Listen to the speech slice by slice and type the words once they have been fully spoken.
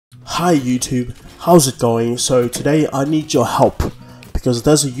Hi YouTube, how's it going? So today I need your help because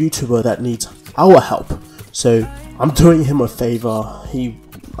there's a YouTuber that needs our help. So I'm doing him a favor. He's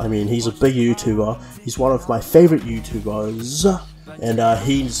a big YouTuber. He's one of my favorite YouTubers, and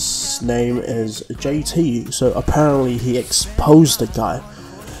his name is JT. So apparently he exposed the guy,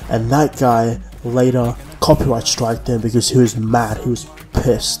 and that guy later copyright striked him because he was mad. He was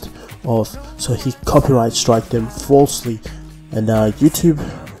pissed off. So he copyright striked him falsely, and YouTube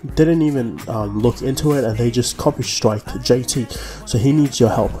didn't even look into it, and they just copy strike JT. So he needs your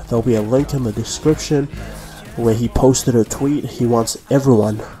help. There'll be a link in the description where he posted a tweet. He wants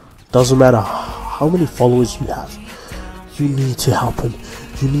everyone, doesn't matter how many followers you have, you need to help him.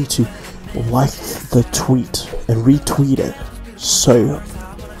 You need to like the tweet and retweet it so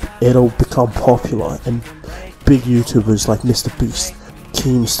it'll become popular, and big YouTubers like Mr. Beast,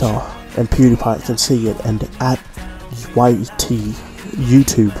 Keemstar, and PewDiePie can see it and at YT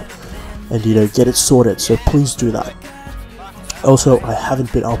YouTube and get it sorted. So please do that. Also, I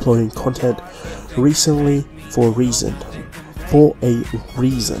haven't been uploading content recently for a reason. I'm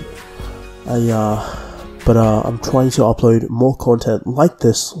trying to upload more content like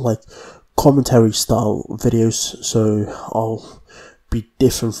this, like commentary style videos, so I'll be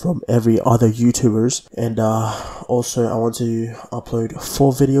different from every other YouTubers. And also I want to upload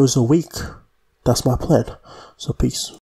 4 videos a week. That's my plan. So peace.